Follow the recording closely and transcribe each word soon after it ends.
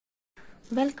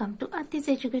Welcome to AARTIS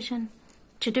Education.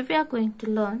 Today we are going to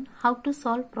learn how to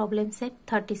solve problem set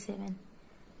 37.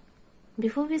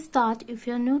 Before we start, if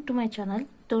you are new to my channel,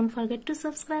 don't forget to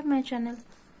subscribe my channel.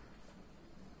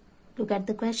 Look at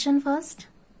the question first.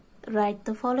 Write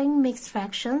the following mixed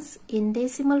fractions in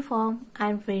decimal form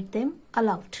and read them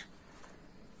aloud.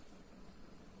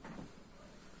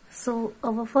 So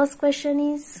our first question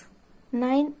is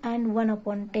 9 and 1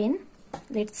 upon 10.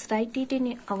 Let's write it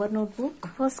in our notebook.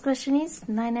 First question is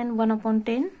 9 and 1 upon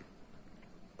 10.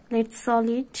 Let's solve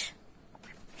it.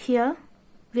 Here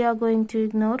we are going to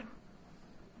ignore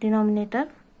denominator.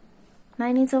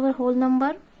 9 is our whole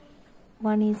number.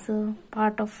 1 is a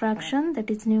part of fraction, that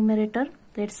is numerator.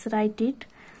 Let's write it.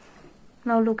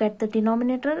 Now look at the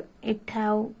denominator. It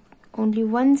have only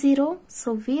 1 0.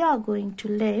 So we are going to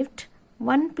left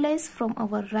one place from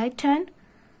our right hand.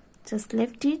 Just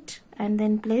left it and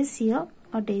then place here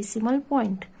a decimal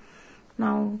point.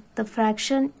 Now the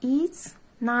fraction is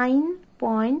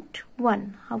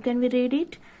 9.1. How can we read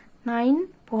it?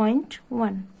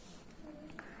 9.1.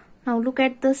 Now look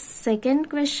at the second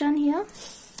question here.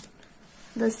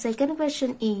 The second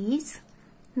question is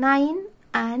 9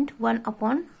 and 1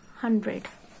 upon 100.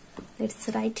 Let's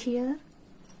write here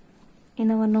in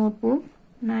our notebook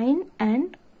 9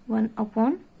 and 1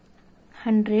 upon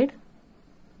 100.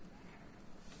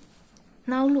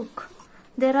 Now look,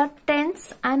 there are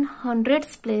tens and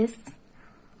hundreds place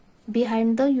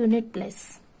behind the unit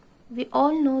place. We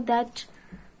all know that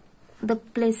the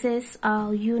places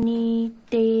are unit,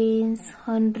 tens,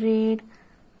 hundred,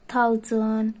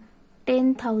 thousand,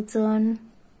 10,000,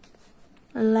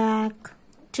 lakh,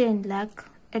 10 lakh,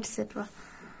 etc.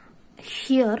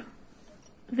 Here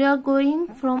we are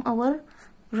going from our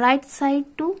right side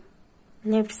to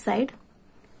left side.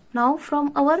 Now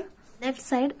from our left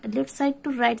side to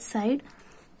right side,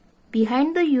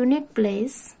 behind the unit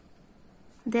place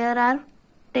there are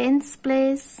tens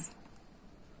place,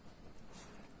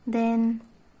 then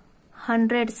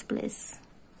hundreds place.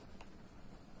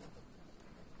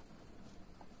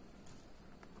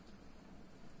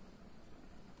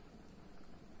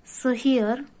 So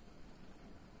here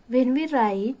when we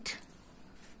write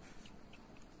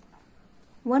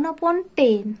 1 upon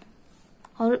 10,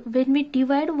 or when we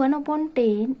divide 1 upon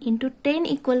 10 into 10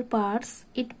 equal parts,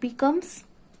 it becomes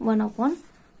 1 upon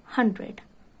 100.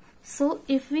 So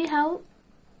if we have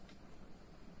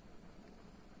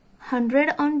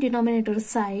 100 on denominator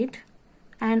side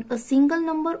and a single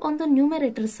number on the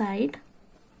numerator side,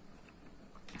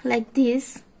 like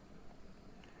this,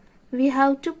 we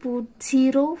have to put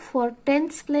 0 for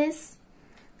tens place,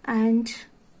 and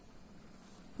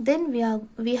then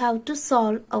we have to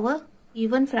solve our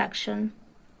given fraction,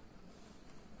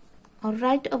 or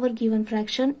write our given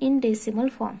fraction in decimal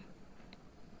form.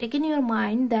 Take in your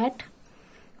mind that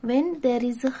when there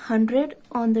is 100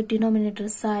 on the denominator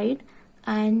side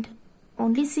and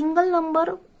only single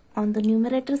number on the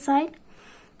numerator side,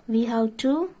 we have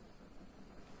to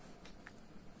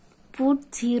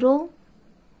put 0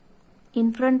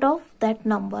 in front of that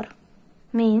number.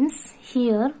 Means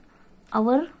here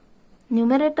our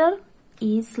numerator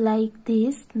is like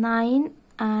this, 9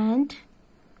 and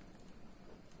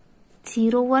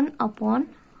 01 upon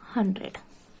 100.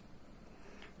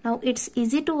 Now it's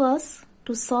easy to us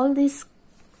to solve this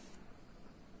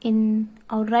in,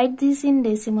 or write this in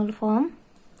decimal form.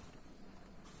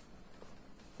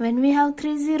 When we have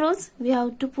 3 zeros, we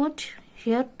have to put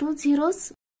here 2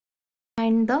 zeros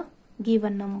behind the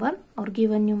given number or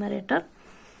given numerator.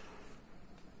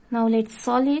 Now let's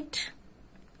solve it.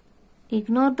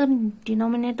 Ignore the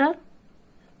denominator.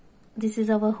 This is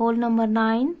our whole number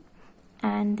 9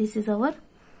 and this is our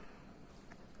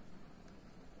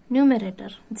numerator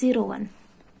 01.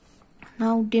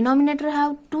 Now denominator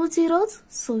have 2 zeros,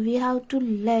 so we have to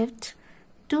left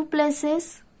 2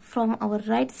 places from our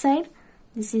right side.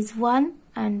 This is 1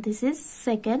 and this is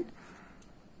second.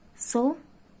 So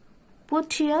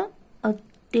put here a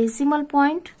decimal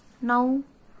point. Now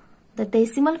the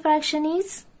decimal fraction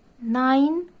is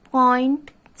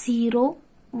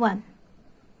 9.01.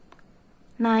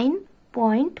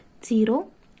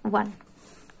 9.01.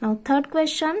 Now third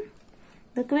question.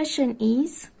 The question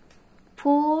is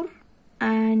 4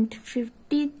 and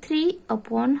 53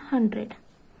 upon 100.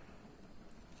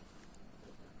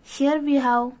 Here we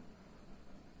have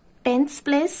tens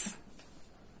place.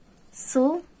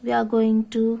 So we are going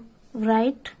to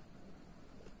write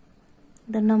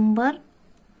the number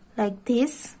like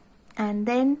this, and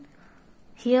then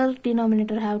here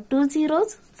denominator have 2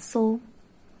 zeros, so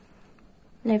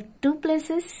left 2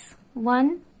 places,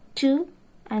 1, 2,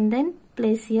 and then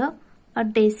place here a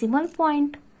decimal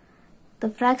point. The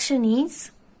fraction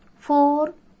is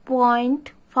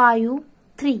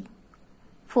 4.53.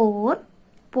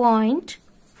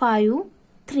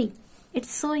 4.53.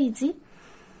 It's so easy.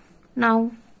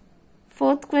 Now,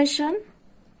 fourth question.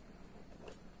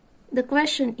 The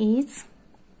question is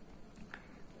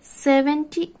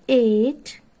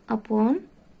 78 upon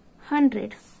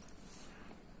 100.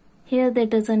 Here they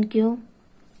doesn't give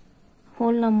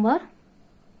whole number.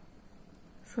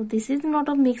 So this is not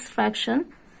a mixed fraction.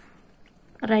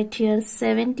 Right here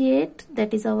 78,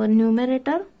 that is our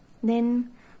numerator.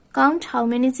 Then count how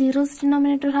many zeros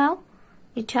denominator have.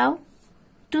 It have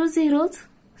 2 zeros.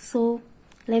 So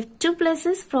left 2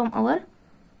 places from our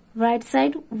right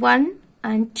side, 1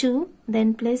 and 2.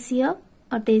 Then place here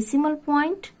a decimal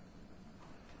point.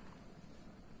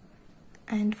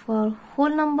 And for whole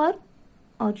number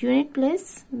or unit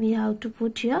place, we have to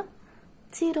put here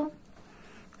 0.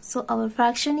 So our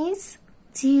fraction is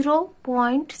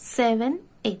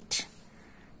 0.78.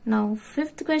 Now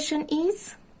fifth question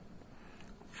is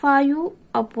 5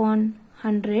 upon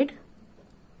 100.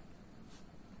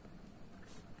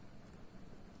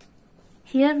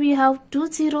 Here we have 2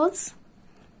 zeros.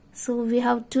 So we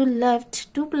have to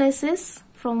left 2 places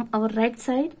from our right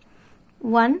side,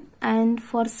 1, and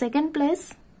for second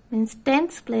place, means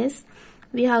 10th place,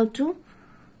 we have to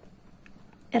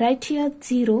write here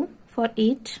 0 for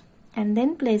it and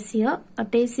then place here a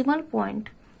decimal point.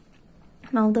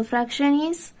 Now the fraction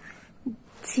is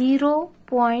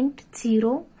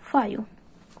 0.05.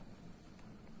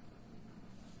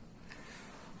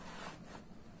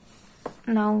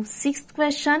 Now sixth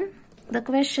question. The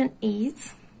question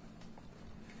is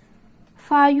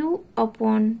 5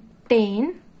 upon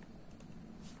 10.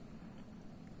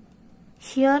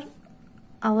 Here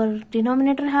our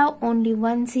denominator have only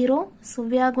 1 0. So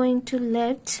we are going to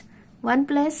left 1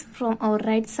 place from our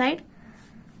right side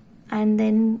and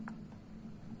then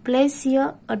place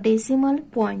here a decimal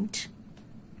point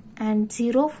and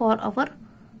 0 for our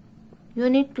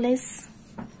unit place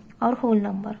or whole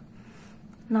number.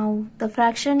 Now the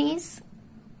fraction is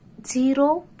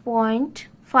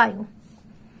 0.5.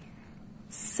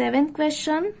 Seventh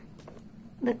question.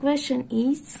 The question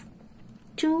is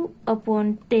 2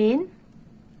 upon 10.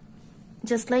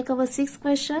 Just like our sixth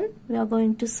question, we are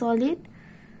going to solve it.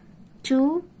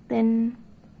 2, then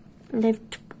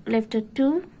left a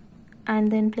 2 and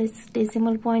then place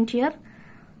decimal point here.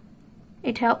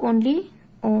 It have only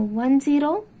 1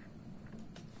 0.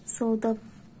 So the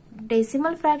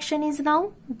decimal fraction is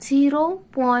now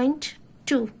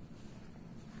 0.2.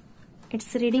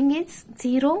 Its reading is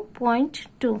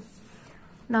 0.2.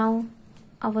 Now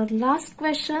our last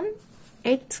question,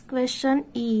 eighth question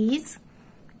is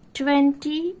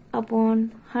 20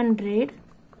 upon 100.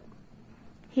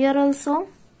 Here also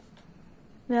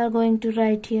we are going to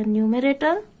write here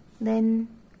numerator, then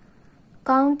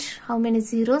count how many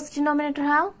zeros denominator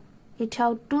have. It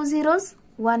have 2 zeros,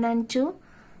 1 and 2.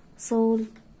 So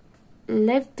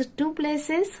left 2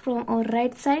 places from our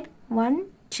right side, 1,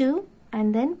 2,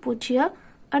 and then put here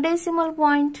a decimal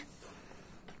point.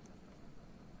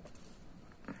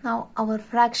 Now our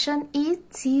fraction is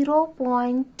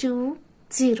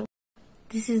 0.20.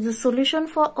 This is the solution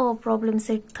for our problem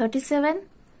set 37.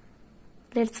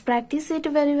 Let's practice it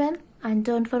very well and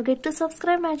don't forget to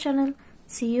subscribe my channel.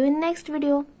 See you in next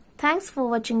video. Thanks for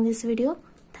watching this video.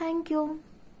 Thank you.